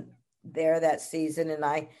wasn't there that season, and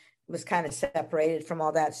I was kind of separated from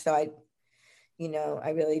all that. So I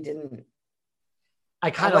really didn't I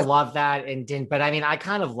kind of love that and didn't, but I mean, I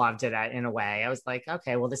kind of loved it in a way. I was like,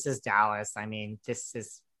 okay, well, this is Dallas. I mean, this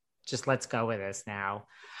is just, let's go with this now.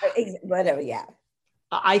 Whatever, yeah.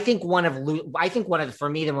 I think one of for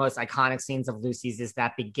me, the most iconic scenes of Lucy's is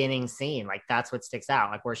that beginning scene. Like, that's what sticks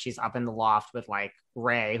out, like where she's up in the loft with like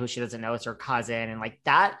Ray, who she doesn't know is her cousin. And like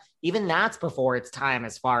that, even that's before its time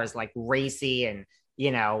as far as like racy and,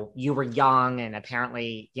 you know, you were young and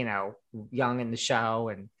apparently, you know, young in the show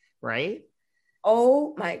and right.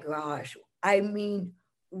 Oh my gosh. I mean,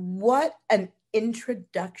 what an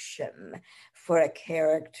introduction for a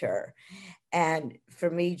character. And for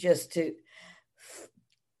me just to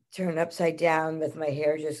turn upside down with my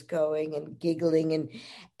hair just going and giggling.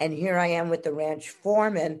 And here I am with the ranch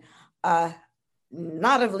foreman,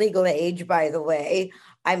 not of legal age, by the way.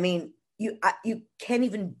 I mean, you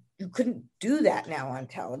couldn't do that now on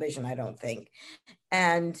television, I don't think.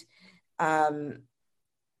 And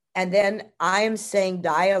then I am saying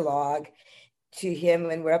dialogue to him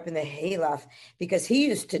when we're up in the hayloft, because he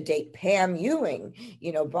used to date Pam Ewing,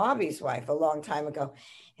 you know, Bobby's wife, a long time ago.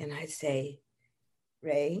 And I'd say,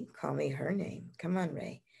 Ray, call me her name. Come on,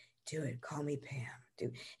 Ray, do it. Call me Pam.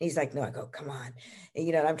 And he's like, no. I go, come on. And,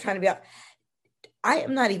 you know, I'm trying to be out. I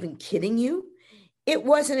am not even kidding you. It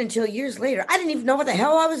wasn't until years later, I didn't even know what the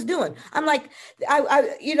hell I was doing. I'm like,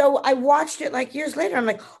 I watched it like years later. I'm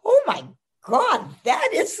like, oh my God, that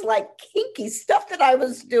is like kinky stuff that I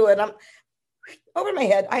was doing. I'm over my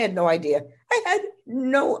head. I had no idea.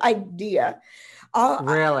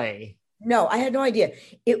 Really? No, I had no idea.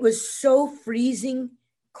 It was so freezing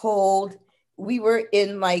cold. We were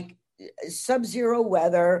in like sub-zero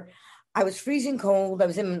weather. I was freezing cold. I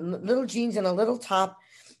was in little jeans and a little top.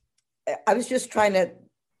 I was just trying to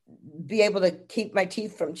be able to keep my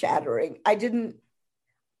teeth from chattering.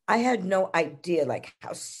 I had no idea like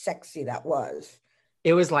how sexy that was.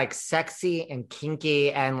 It was like sexy and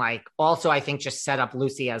kinky. And like, also I think just set up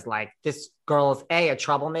Lucy as like, this girl is A, a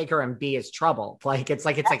troublemaker, and B, is trouble. Like, it's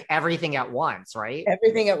like everything at once, right?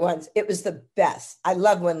 Everything at once. It was the best. I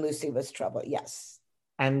love when Lucy was trouble. Yes.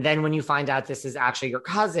 And then when you find out this is actually your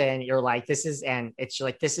cousin, you're like, this is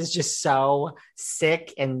just so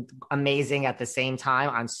sick and amazing at the same time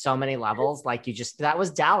on so many levels. Like that was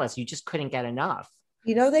Dallas. You just couldn't get enough.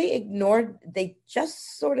 You know, they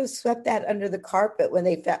just sort of swept that under the carpet when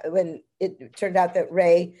it turned out that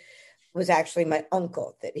Ray was actually my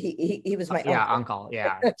uncle, that he was my uncle. Yeah, uncle.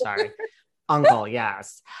 Yeah, sorry. Uncle,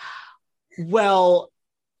 yes. Well,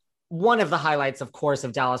 one of the highlights, of course,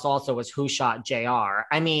 of Dallas also was Who Shot JR.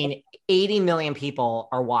 I mean, 80 million people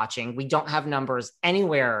are watching. We don't have numbers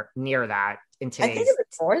anywhere near that in today's. I think it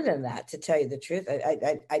was more than that, to tell you the truth.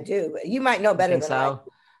 I do. You might know better than so.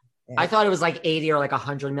 Yeah. I thought it was like 80 or like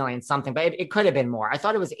 100 million something, but it could have been more. I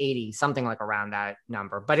thought it was 80, something like around that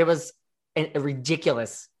number, but it was a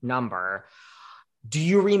ridiculous number. Do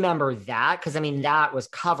you remember that? Because I mean, that was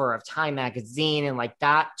cover of Time magazine and like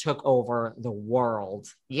that took over the world.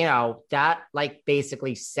 You know, that like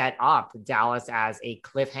basically set up Dallas as a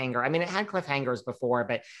cliffhanger. I mean, it had cliffhangers before,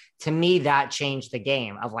 but to me, that changed the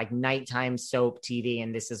game of like nighttime soap TV.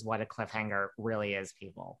 And this is what a cliffhanger really is,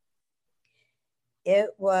 people.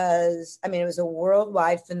 It was a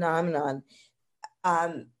worldwide phenomenon.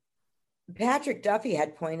 Patrick Duffy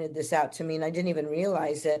had pointed this out to me, and I didn't even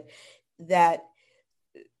realize it, that,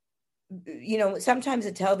 you know, sometimes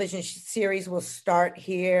a television series will start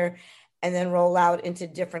here and then roll out into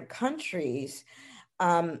different countries.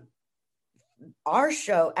 Our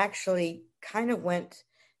show actually kind of went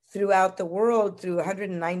throughout the world, through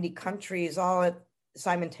 190 countries, all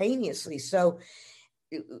simultaneously. So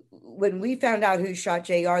when we found out Who Shot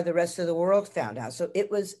JR, the rest of the world found out. So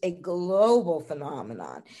it was a global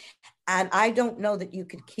phenomenon. And I don't know that you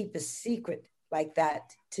could keep a secret like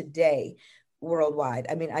that today worldwide.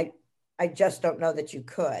 I mean, I just don't know that you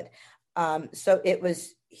could. So it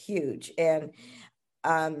was huge. And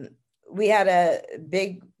we had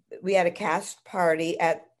a cast party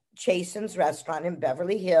at Chasen's restaurant in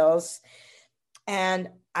Beverly Hills. And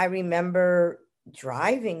I remember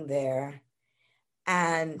driving there,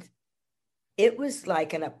 and it was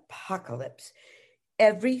like an apocalypse.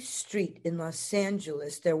 Every street in Los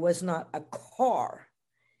Angeles, there was not a car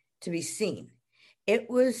to be seen. It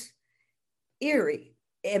was eerie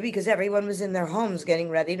because everyone was in their homes getting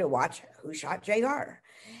ready to watch Who Shot JR.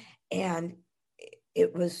 And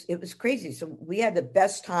it was crazy. So we had the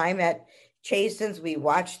best time at Chasen's. We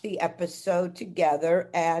watched the episode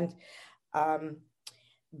together, and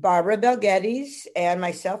Barbara Bel Geddes and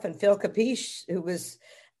myself and Phil Capiche, who was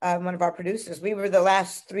one of our producers, we were the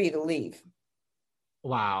last three to leave.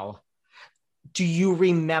 Wow. Do you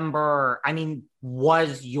remember, I mean,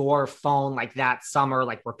 was your phone like that summer?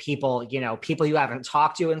 Like, were people, people you haven't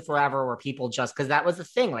talked to in forever, were people just, because that was the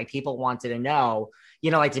thing, like people wanted to know,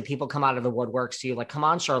 like, did people come out of the woodworks to you? Like, come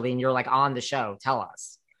on, Charlene, you're like on the show. Tell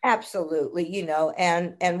us. Absolutely.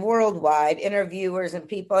 And worldwide interviewers and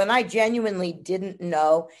people, and I genuinely didn't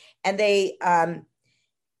know. And they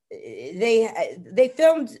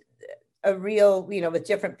filmed a reel, with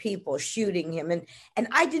different people shooting him. And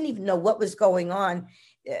I didn't even know what was going on.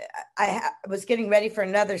 I was getting ready for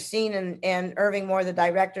another scene, and Irving Moore, the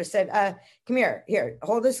director, said, come here,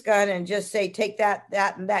 hold this gun and just say, take that,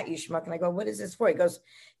 and that, you schmuck. And I go, what is this for? He goes,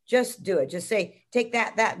 just do it. Just say, take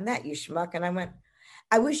that, and that, you schmuck. And I went,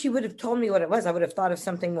 I wish you would have told me what it was. I would have thought of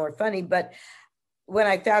something more funny. But when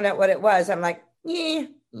I found out what it was, I'm like, yeah,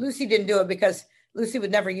 Lucy didn't do it, because Lucy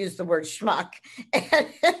would never use the word schmuck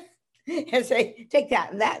and say, take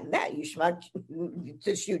that, and that, you schmuck,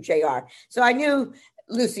 to shoot JR. So I knew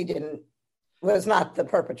Lucy was not the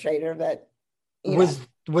perpetrator, but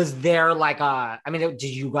was there like did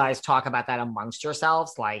you guys talk about that amongst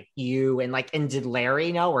yourselves? Like you and did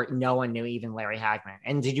Larry know, or no one knew, even Larry Hagman?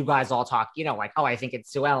 And did you guys all talk, like, oh, I think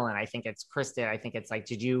it's Sue Ellen, I think it's Kristen, I think it's like,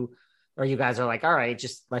 or you guys are like, all right,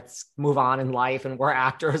 just let's move on in life, and we're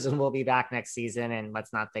actors and we'll be back next season, and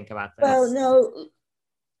let's not think about this? Well, no,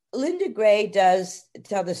 Linda Gray does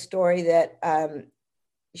tell the story that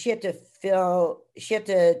she had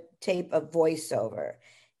to tape a voiceover,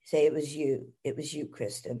 say it was you,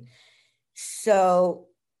 Kristen. So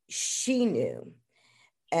she knew,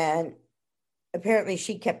 and apparently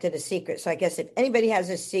she kept it a secret. So I guess if anybody has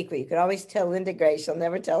a secret, you could always tell Linda Gray. She'll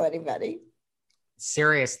never tell anybody.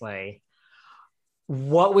 Seriously.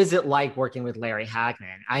 What was it like working with Larry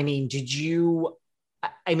Hagman? I mean,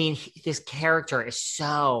 this character is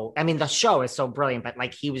so, the show is so brilliant, but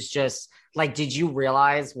like, he was just like, did you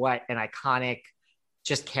realize what an iconic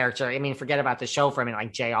just character? Forget about the show for a minute.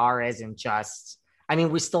 Like, JR isn't just,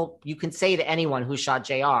 you can say to anyone who shot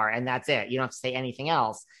JR, and that's it. You don't have to say anything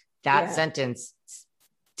else. That sentence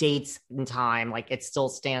dates in time. Like, it still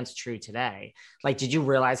stands true today. Like, did you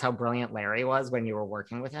realize how brilliant Larry was when you were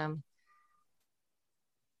working with him?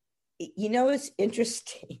 It's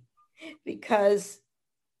interesting because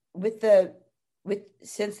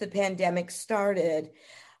since the pandemic started,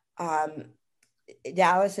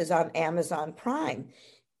 Dallas is on Amazon Prime.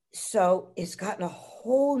 So it's gotten a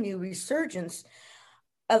whole new resurgence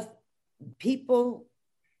of people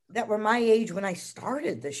that were my age when I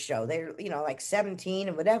started the show. They're, like 17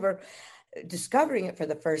 and whatever, discovering it for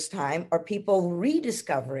the first time, or people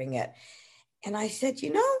rediscovering it. And I said,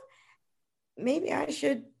 maybe I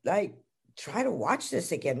should try to watch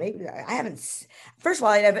this again. Maybe I haven't. First of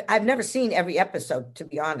all, I've never seen every episode, to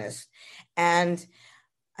be honest. And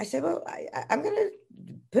I said, well, I'm going to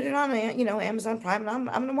put it on, Amazon Prime, and I'm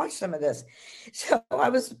going to watch some of this. So I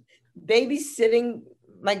was babysitting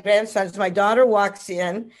my grandsons. My daughter walks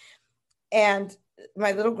in, and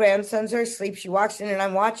my little grandsons are asleep. She walks in, and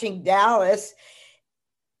I'm watching Dallas.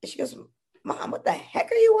 She goes, Mom, what the heck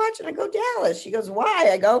are you watching? I go, Dallas. She goes, why?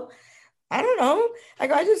 I go, I don't know. I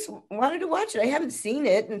go, I just wanted to watch it. I haven't seen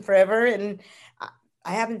it in forever, and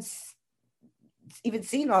I haven't even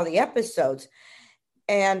seen all the episodes.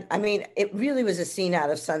 And it really was a scene out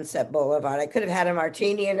of Sunset Boulevard. I could have had a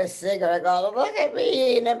martini and a cigarette. I go, look at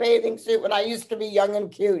me in a bathing suit when I used to be young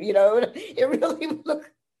and cute. It really looked,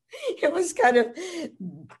 it was kind of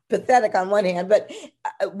pathetic on one hand, but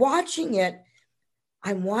watching it,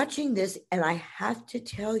 I'm watching this, and I have to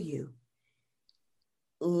tell you,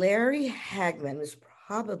 Larry Hagman was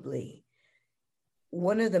probably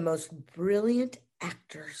one of the most brilliant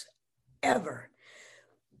actors ever.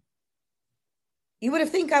 You would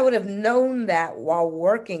have think I would have known that while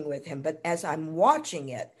working with him, but as I'm watching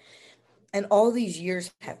it, and all these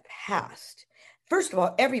years have passed, first of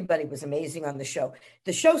all, everybody was amazing on the show.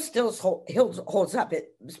 The show still holds up.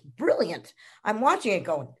 It was brilliant. I'm watching it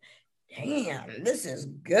going, damn, this is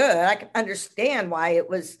good. I can understand why it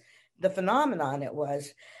was the phenomenon it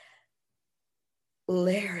was.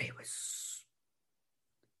 Larry was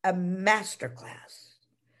a masterclass.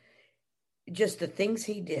 Just the things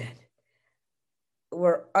he did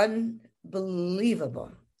were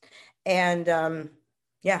unbelievable. And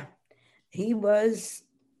he was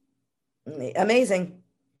amazing.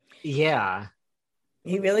 Yeah.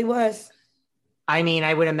 He really was.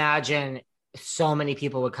 I would imagine so many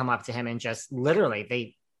people would come up to him and just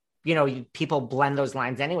literally, people blend those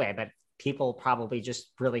lines anyway, but people probably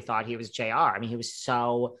just really thought he was JR. He was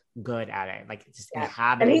so good at it, like just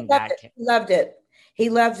inhabiting that. He loved it. He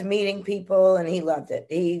loved meeting people, and he loved it.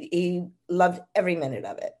 He loved every minute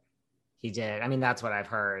of it. He did. I mean, that's what I've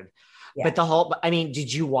heard. Yeah. But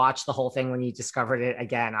did you watch the whole thing when you discovered it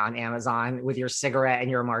again on Amazon with your cigarette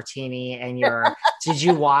and your martini and did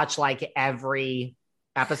you watch like every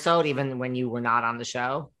episode, even when you were not on the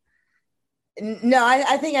show? No,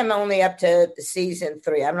 I think I'm only up to season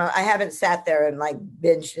 3. I haven't sat there and like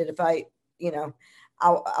binged it. If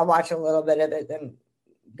I'll watch a little bit of it and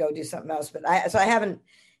go do something else. But I haven't.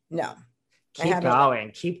 No. Keep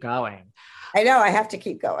going. I know I have to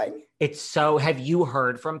keep going. Have you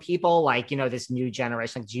heard from people like, this new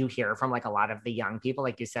generation? Like, do you hear from like a lot of the young people,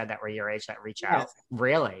 like you said, that were your age that reach out? Yes.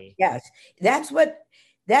 Really? Yes. That's what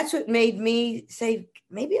made me say,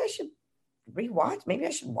 maybe I should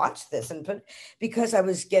watch this because I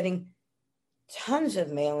was getting tons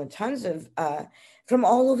of mail and tons of, from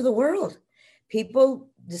all over the world, people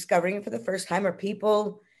discovering it for the first time or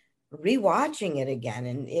people rewatching it again.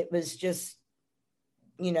 And it was just,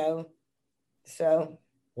 so.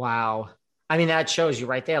 Wow. I mean, that shows you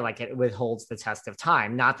right there, like it withholds the test of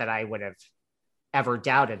time. Not that I would have ever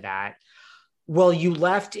doubted that. Well, you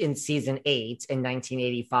left in season 8 in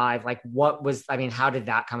 1985. Like how did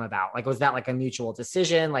that come about? Like, was that like a mutual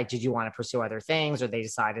decision? Like, did you want to pursue other things or they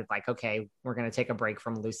decided like, okay, we're going to take a break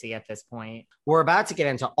from Lucy at this point? We're about to get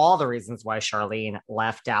into all the reasons why Charlene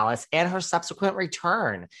left Dallas and her subsequent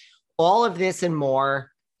return. All of this and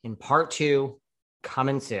more in part 2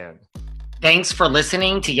 coming soon. Thanks for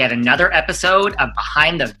listening to yet another episode of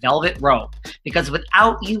Behind the Velvet Rope. Because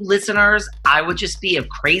without you listeners, I would just be a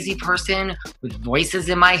crazy person with voices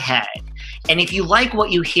in my head. And if you like what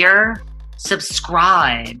you hear,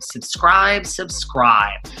 subscribe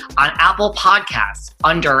on Apple Podcasts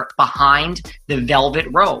under Behind the Velvet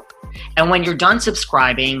Rope. And when you're done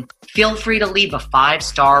subscribing, feel free to leave a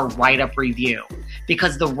 5-star write-up review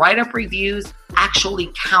because the write-up reviews actually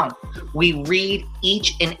count. We read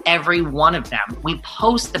each and every one of them. We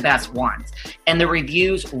post the best ones, and the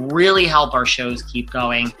reviews really help our shows keep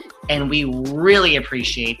going. And we really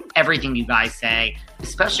appreciate everything you guys say,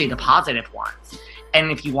 especially the positive ones. And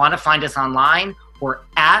if you want to find us online, we're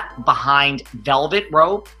at Behind Velvet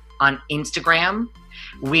Rope on Instagram.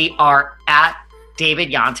 We are at David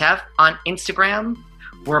Yontef on Instagram.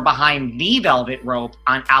 We're Behind the Velvet Rope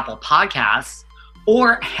on Apple Podcasts.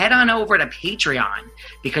 Or head on over to Patreon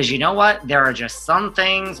because you know what? There are just some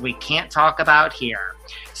things we can't talk about here.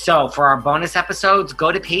 So for our bonus episodes,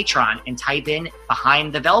 go to Patreon and type in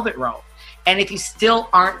Behind the Velvet Rope. And if you still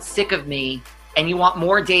aren't sick of me and you want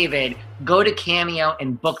more David, go to Cameo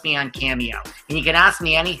and book me on Cameo. And you can ask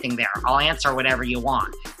me anything there. I'll answer whatever you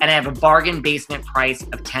want. And I have a bargain basement price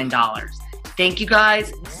of $10. Thank you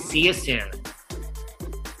guys. See you soon.